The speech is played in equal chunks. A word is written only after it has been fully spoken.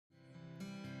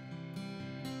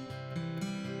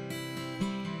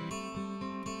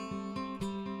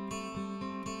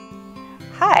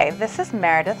Hi, this is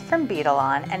Meredith from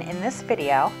Beadalon, and in this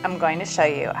video I'm going to show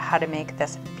you how to make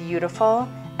this beautiful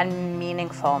and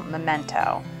meaningful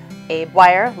memento, a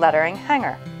wire lettering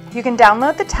hanger. You can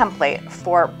download the template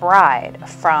for Bride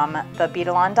from the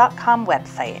Beadalon.com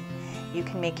website. You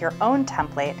can make your own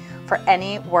template for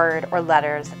any word or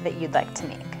letters that you'd like to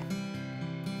make.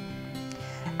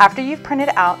 After you've printed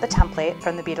out the template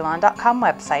from the Beadalon.com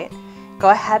website, go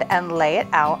ahead and lay it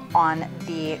out on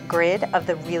the grid of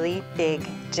the Really Big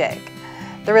Jig.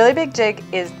 The Really Big Jig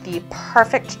is the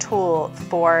perfect tool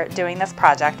for doing this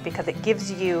project because it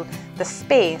gives you the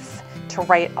space to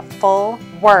write a full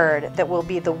word that will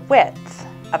be the width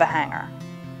of a hanger.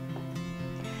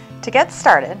 To get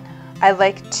started, I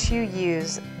like to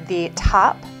use the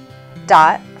top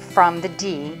dot from the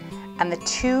D and the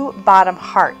two bottom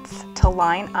hearts to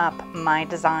line up my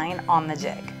design on the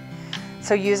jig.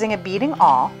 So using a beading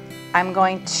awl, I'm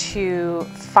going to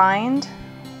find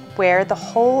where the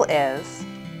hole is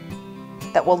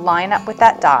that will line up with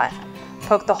that dot,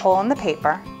 poke the hole in the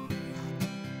paper,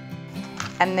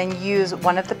 and then use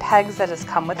one of the pegs that has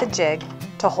come with the jig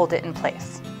to hold it in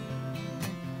place.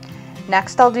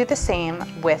 Next, I'll do the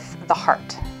same with the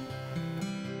heart.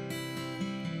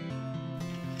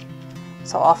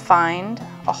 So I'll find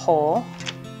a hole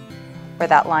where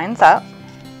that lines up,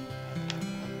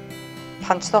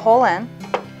 punch the hole in,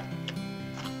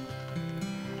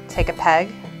 take a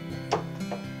peg,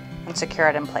 and secure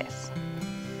it in place.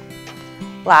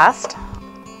 Last,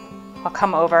 I'll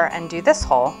come over and do this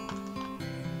hole.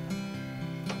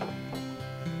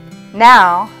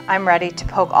 Now I'm ready to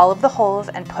poke all of the holes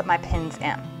and put my pins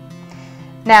in.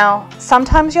 Now,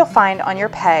 sometimes you'll find on your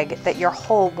peg that your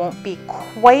hole won't be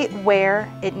quite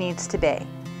where it needs to be.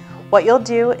 What you'll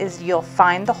do is you'll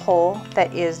find the hole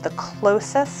that is the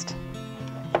closest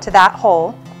to that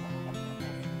hole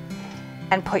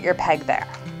and put your peg there.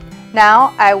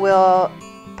 Now I will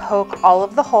poke all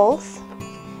of the holes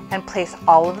and place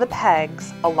all of the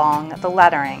pegs along the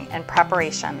lettering in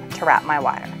preparation to wrap my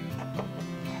wire.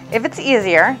 If it's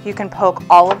easier, you can poke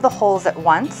all of the holes at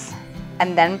once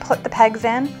and then put the pegs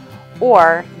in,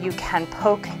 or you can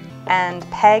poke and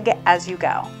peg as you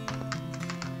go.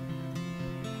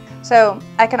 So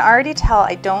I can already tell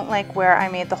I don't like where I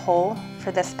made the hole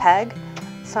for this peg,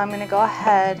 so I'm going to go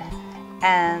ahead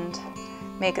and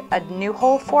make a new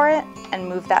hole for it and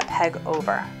move that peg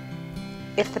over.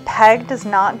 If the peg does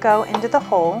not go into the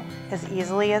hole as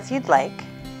easily as you'd like,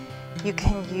 you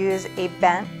can use a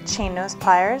bent chain nose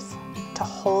pliers to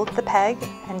hold the peg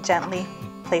and gently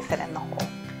place it in the hole.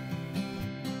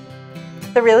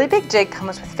 The Really Big Jig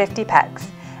comes with 50 pegs,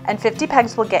 and 50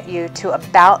 pegs will get you to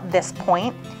about this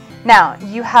point. Now,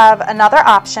 you have another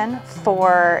option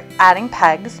for adding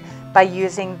pegs by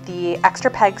using the extra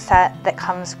peg set that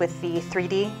comes with the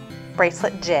 3D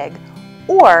bracelet jig,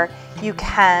 or you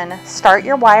can start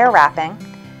your wire wrapping.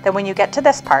 Then when you get to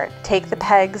this part, take the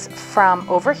pegs from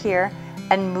over here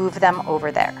and move them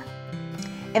over there.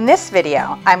 In this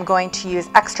video, I'm going to use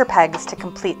extra pegs to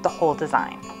complete the whole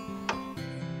design.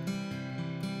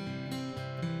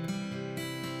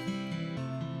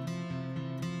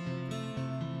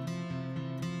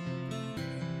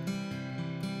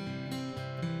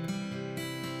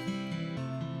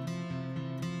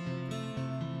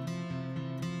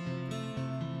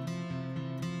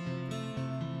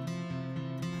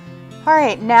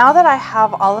 Alright, now that I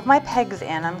have all of my pegs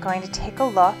in, I'm going to take a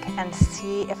look and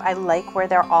see if I like where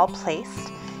they're all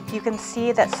placed. You can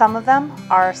see that some of them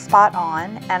are spot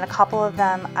on, and a couple of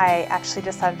them I actually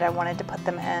decided I wanted to put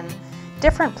them in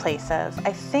different places.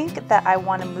 I think that I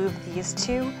want to move these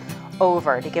two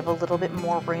over to give a little bit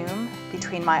more room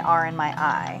between my R and my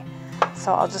I.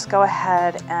 So I'll just go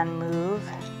ahead and move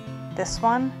this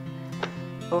one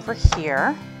over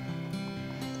here.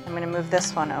 I'm going to move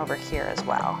this one over here as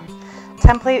well.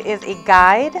 Template is a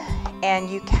guide, and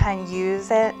you can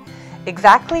use it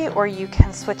exactly or you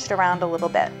can switch it around a little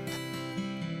bit.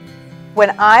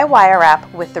 When I wire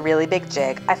wrap with the Really Big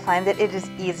Jig, I find that it is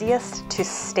easiest to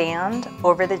stand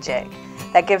over the jig.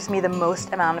 That gives me the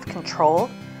most amount of control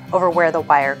over where the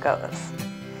wire goes.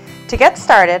 To get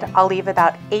started, I'll leave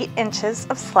about 8 inches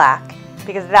of slack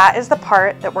because that is the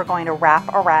part that we're going to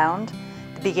wrap around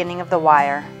the beginning of the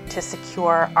wire to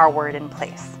secure our word in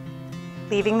place.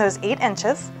 Leaving those 8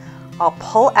 inches, I'll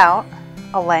pull out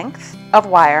a length of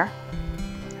wire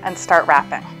and start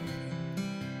wrapping.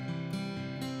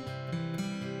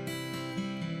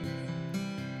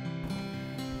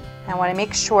 I want to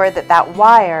make sure that that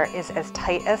wire is as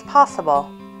tight as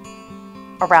possible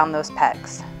around those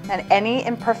pegs. And any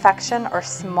imperfection or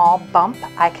small bump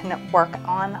I can work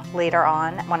on later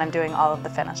on when I'm doing all of the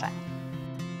finishing.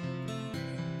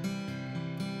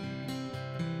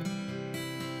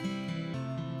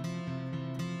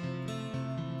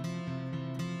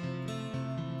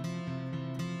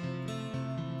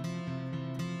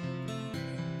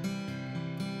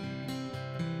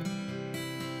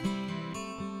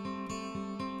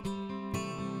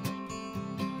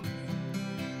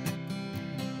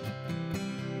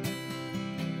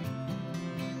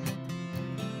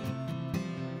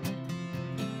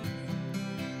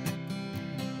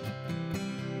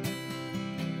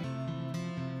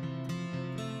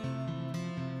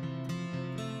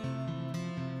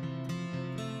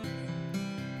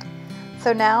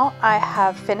 So now I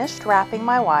have finished wrapping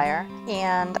my wire,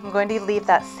 and I'm going to leave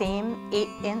that same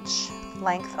 8-inch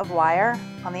length of wire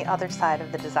on the other side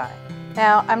of the design.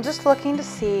 Now I'm just looking to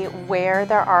see where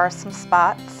there are some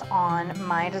spots on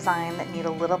my design that need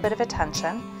a little bit of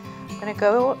attention. I'm going to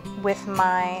go with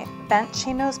my bent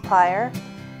chain nose plier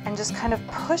and just kind of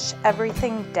push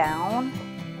everything down.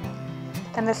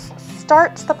 And this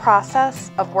starts the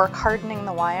process of work hardening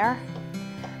the wire,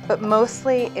 but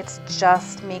mostly it's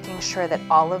just making sure that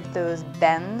all of those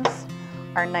bends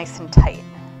are nice and tight.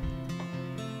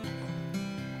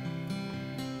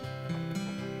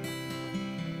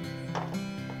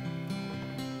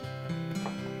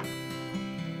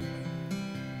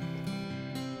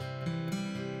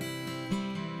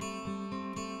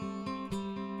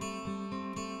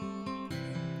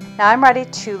 Now I'm ready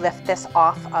to lift this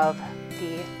off of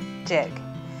the jig.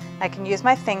 I can use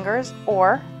my fingers,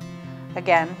 or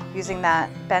again, using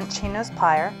that bent chain nose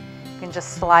plier, you can just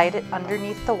slide it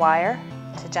underneath the wire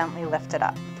to gently lift it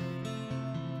up.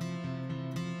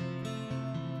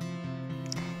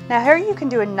 Now here you can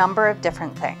do a number of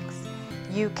different things.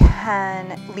 You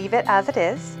can leave it as it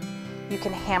is. You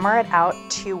can hammer it out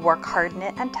to work harden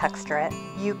it and texture it.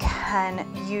 You can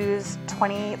use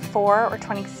 24 or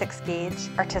 26 gauge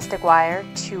artistic wire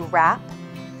to wrap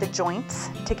the joints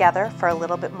together for a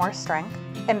little bit more strength.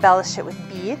 Embellish it with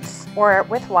beads or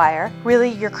with wire. Really,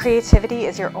 your creativity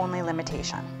is your only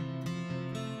limitation.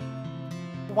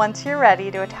 Once you're ready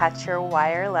to attach your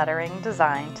wire lettering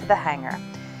design to the hanger,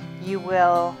 you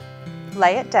will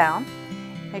lay it down.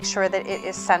 Make sure that it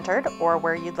is centered or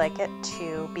where you'd like it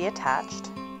to be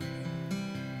attached.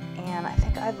 And I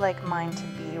think I'd like mine to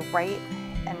be right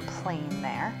and plain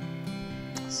there.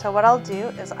 So what I'll do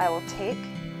is I will take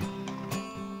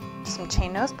some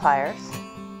chain nose pliers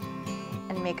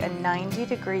and make a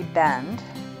 90-degree bend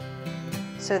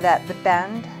so that the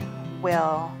bend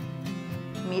will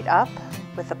meet up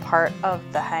with the part of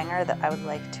the hanger that I would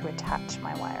like to attach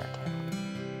my wire to.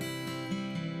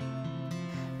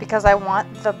 Because I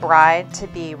want the bride to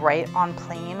be right on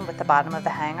plane with the bottom of the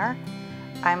hanger,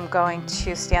 I'm going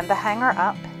to stand the hanger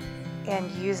up and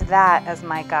use that as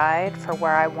my guide for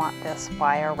where I want this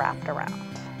wire wrapped around.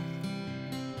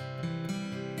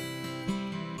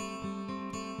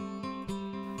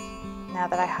 Now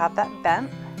that I have that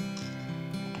bent,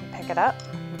 I can pick it up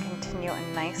and continue a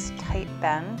nice tight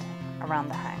bend around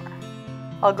the hanger.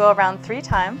 I'll go around 3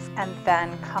 times and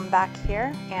then come back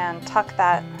here and tuck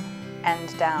that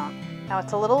end down. Now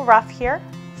it's a little rough here,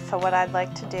 so what I'd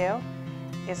like to do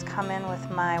is come in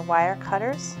with my wire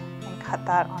cutters and cut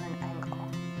that on an angle.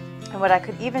 And what I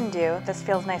could even do, this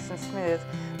feels nice and smooth,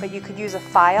 but you could use a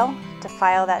file to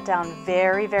file that down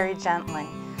very, very gently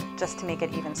just to make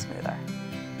it even smoother.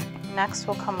 Next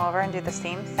we'll come over and do the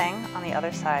same thing on the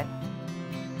other side.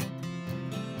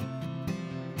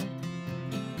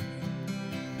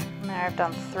 Now I've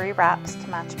done 3 wraps to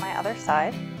match my other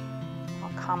side.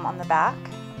 Come on the back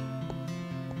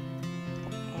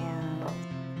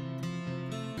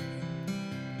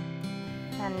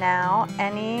and now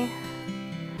any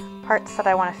parts that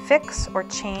I want to fix or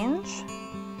change,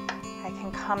 I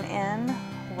can come in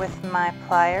with my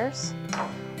pliers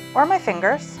or my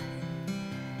fingers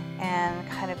and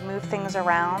kind of move things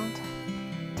around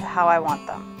to how I want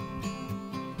them.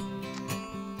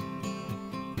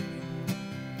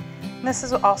 This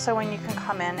is also when you can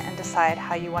come in and decide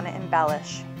how you want to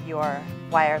embellish your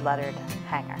wire lettered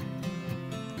hanger.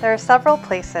 There are several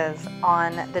places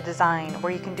on the design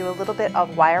where you can do a little bit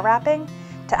of wire wrapping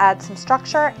to add some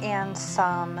structure and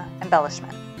some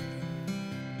embellishment.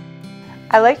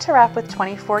 I like to wrap with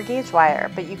 24 gauge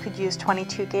wire, but you could use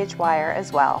 22 gauge wire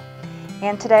as well.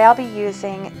 And today I'll be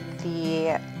using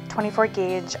the 24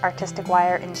 gauge artistic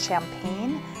wire in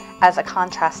champagne as a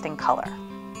contrasting color.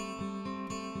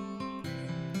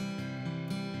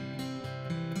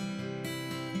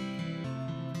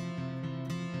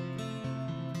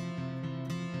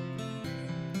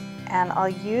 And I'll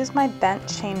use my bent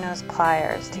chain nose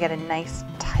pliers to get a nice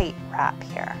tight wrap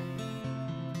here.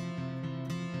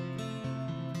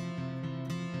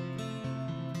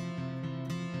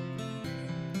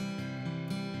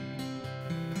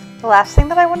 The last thing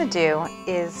that I want to do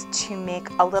is to make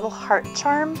a little heart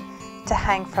charm to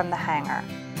hang from the hanger.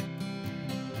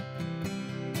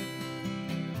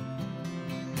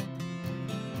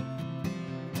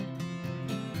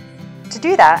 To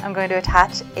do that, I'm going to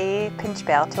attach a pinch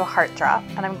bail to a heart drop,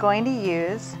 and I'm going to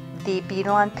use the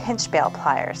bead-on pinch bail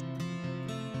pliers.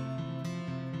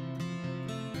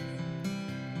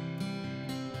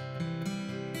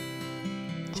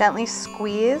 Gently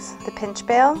squeeze the pinch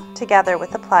bail together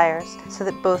with the pliers so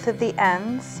that both of the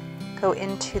ends go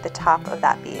into the top of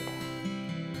that bead.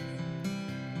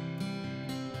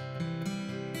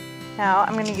 Now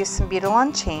I'm going to use some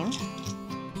beadle-on chain.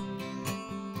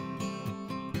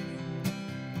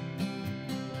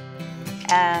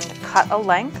 And cut a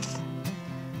length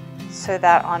so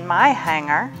that on my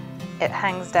hanger it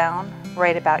hangs down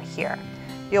right about here.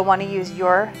 You'll want to use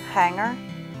your hanger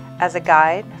as a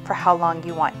guide for how long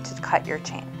you want to cut your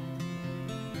chain.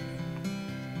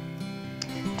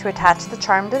 To attach the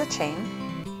charm to the chain,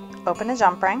 open a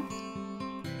jump ring,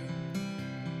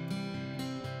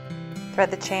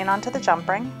 thread the chain onto the jump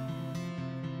ring,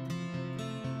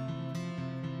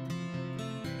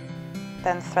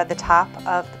 then thread the top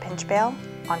of the pinch bail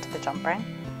onto the jump ring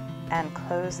and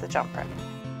close the jump ring.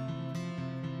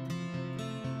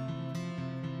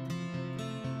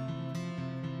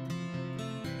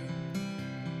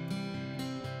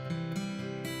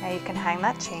 Now you can hang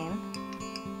that chain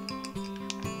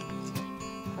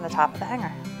from the top of the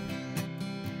hanger.